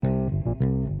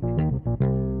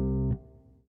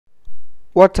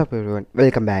What's up, everyone?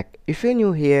 Welcome back. If you're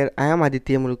new here, I am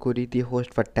Aditya Mulkuri, the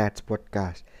host for TATS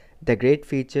Podcast, the great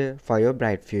feature for your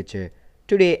bright future.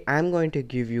 Today, I'm going to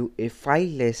give you a 5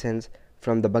 lessons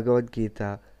from the Bhagavad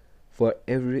Gita for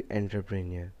every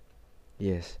entrepreneur.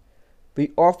 Yes,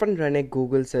 we often run a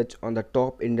Google search on the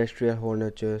top industrial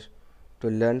honchos to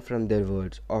learn from their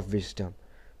words of wisdom.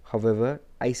 However,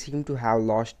 I seem to have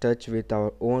lost touch with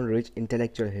our own rich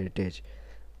intellectual heritage.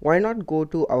 Why not go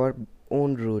to our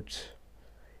own roots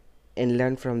and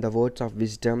learn from the words of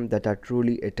wisdom that are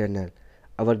truly eternal,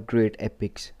 our great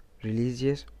epics,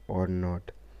 religious or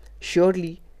not?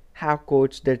 Surely have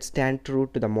quotes that stand true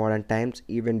to the modern times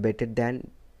even better than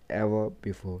ever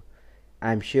before.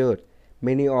 I am sure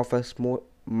many of us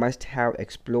must have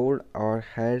explored or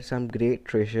heard some great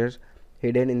treasures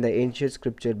hidden in the ancient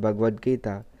scripture Bhagavad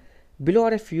Gita. Below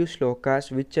are a few slokas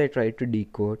which I try to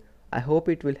decode. I hope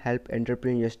it will help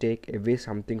entrepreneurs take away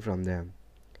something from them.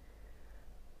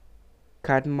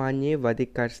 कर्मण्ये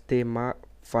वधिकर्स्ते मा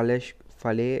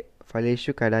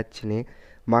फलेषु कदाचन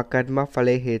मा कर्म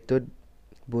फले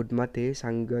हेतुर्बुद्मते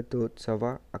संगतोत्सव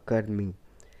akarmi.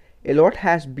 A lot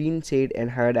has been said and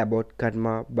heard about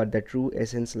karma, but the true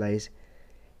essence lies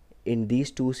in these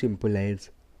two simple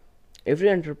lines. Every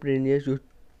entrepreneur should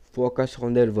focus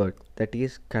on their work, that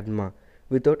is karma,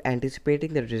 without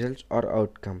anticipating the results or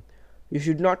outcome. You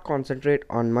should not concentrate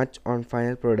on much on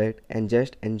final product and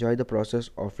just enjoy the process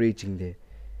of reaching there.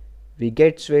 We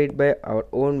get swayed by our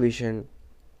own vision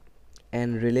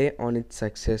and rely on its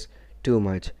success too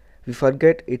much. We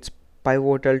forget it's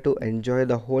pivotal to enjoy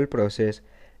the whole process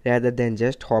rather than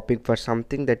just hoping for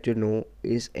something that you know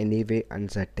is anyway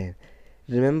uncertain.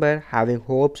 Remember, having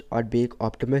hopes or being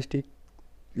optimistic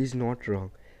is not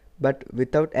wrong, but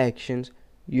without actions,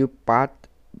 your path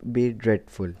be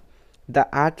dreadful. The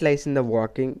art lies in the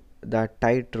walking the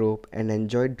tightrope and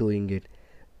enjoy doing it.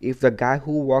 If the guy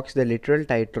who walks the literal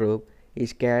tightrope is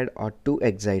scared or too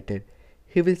excited,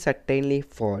 he will certainly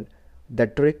fall. The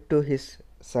trick to his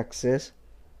success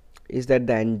is that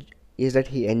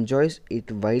he enjoys it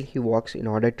while he walks in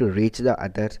order to reach the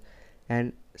others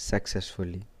and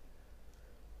successfully.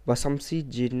 Vasamsi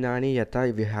jirnani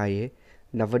yata vihaye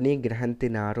navani grahanti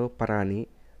naro parani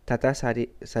tata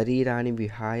sarirani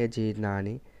vihaya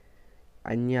jirnani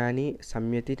anyani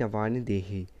samyati navani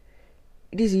dehi.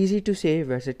 It is easy to say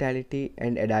versatility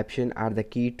and adaptation are the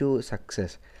key to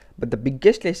success, but the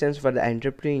biggest lessons for the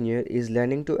entrepreneur is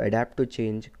learning to adapt to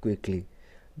change quickly.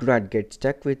 Do not get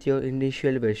stuck with your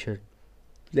initial version.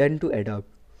 Learn to adapt,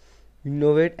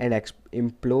 innovate, and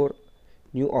explore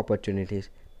new opportunities.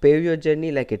 Pave your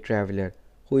journey like a traveler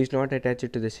who is not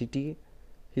attached to the city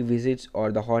he visits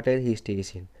or the hotel he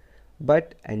stays in,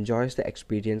 but enjoys the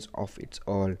experience of its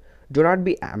all. Do not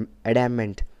be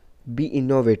adamant. Be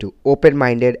innovative, open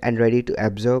minded, and ready to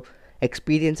absorb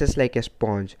experiences like a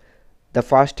sponge. The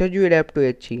faster you adapt to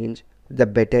a change, the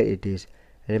better it is.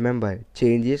 Remember,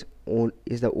 change is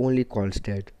the only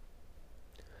constant.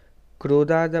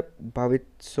 Krodada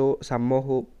bhavitso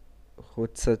sammoho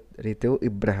hotsaritu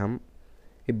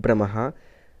Ibramaha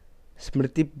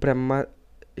Smriti Brahma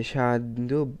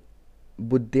Shandu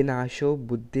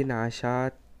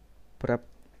Buddhinashat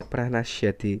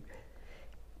Pranashyati.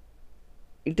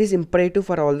 It is imperative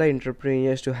for all the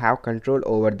entrepreneurs to have control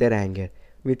over their anger.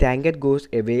 With anger goes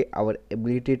away our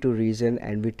ability to reason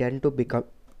and we tend to become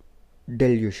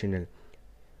delusional.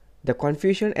 The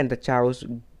confusion and the chaos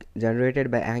generated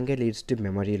by anger leads to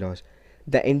memory loss.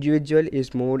 The individual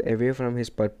is moved away from his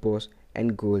purpose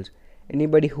and goals.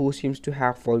 Anybody who seems to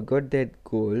have forgot their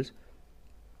goals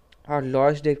or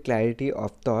lost their clarity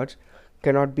of thoughts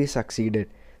cannot be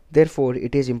succeeded. Therefore,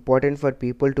 it is important for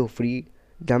people to free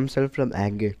themselves from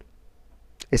anger.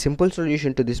 A simple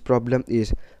solution to this problem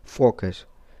is focus.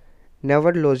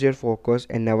 Never lose your focus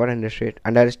and never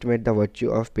underestimate the virtue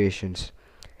of patience.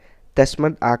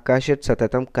 Tasmad akashat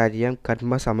satatam karyam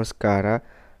karma samaskara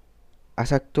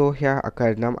asakto hya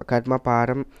akarnam karma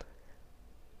param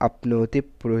apnoti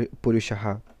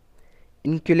purushaha.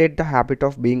 Inculcate the habit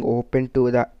of being open to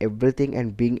the everything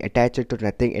and being attached to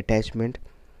nothing. Attachment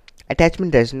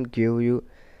does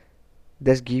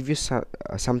give you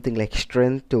something like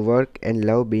strength to work and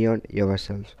love beyond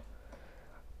yourselves,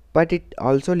 but it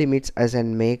also limits us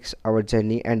and makes our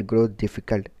journey and growth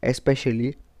difficult,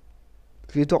 especially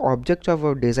if the object of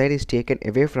our desire is taken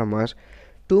away from us.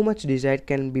 Too much desire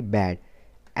can be bad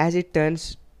as it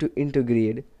turns into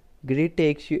greed. Greed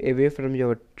takes you away from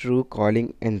your true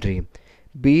calling and dream,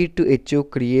 be it to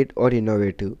achieve, create, or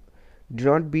innovative. Do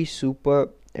not be super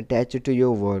attached to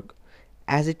your work,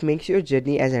 as it makes your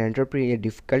journey as an entrepreneur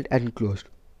difficult and closed.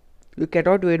 You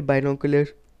cannot wear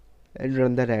binoculars and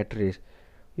run the rat race.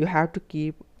 You have to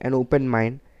keep an open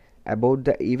mind about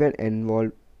the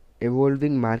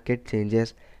evolving market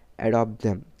changes, adopt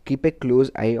them. Keep a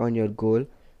close eye on your goal,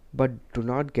 but do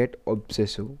not get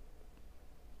obsessive.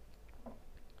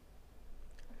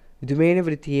 Dumene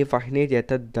vritie fahne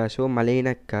yataddaso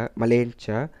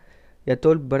malencha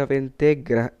yatol bravente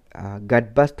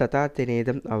gadbastata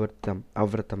tenedam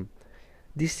avratam.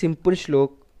 This simple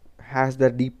shlok has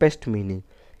the deepest meaning.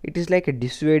 It is like a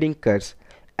dissuading curse,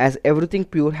 as everything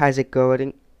pure has a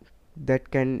covering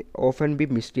that can often be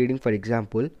misleading. For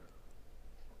example,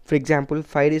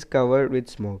 fire is covered with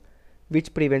smoke,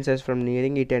 which prevents us from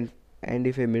nearing it, and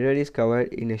if a mirror is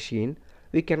covered in a sheen,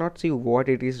 we cannot see what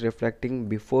it is reflecting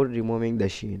before removing the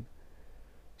sheen.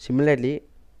 Similarly,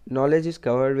 knowledge is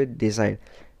covered with desire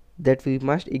that we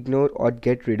must ignore or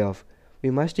get rid of.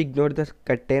 We must ignore the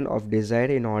curtain of desire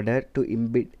in order to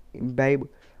imbibe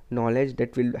knowledge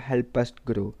that will help us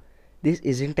grow. This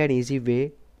isn't an easy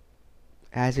way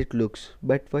as it looks,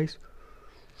 but wise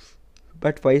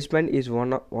man is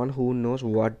one who knows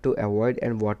what to avoid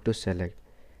and what to select.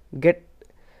 Get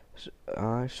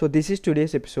So this is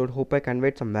today's episode. Hope I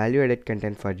conveyed some value-added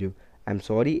content for you. I'm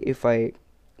sorry if I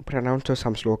pronounced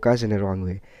some slokas in a wrong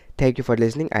way. Thank you for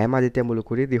listening. I am Aditya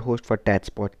Mulukuri, the host for TATS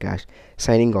podcast.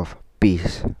 Signing off.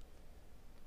 Peace.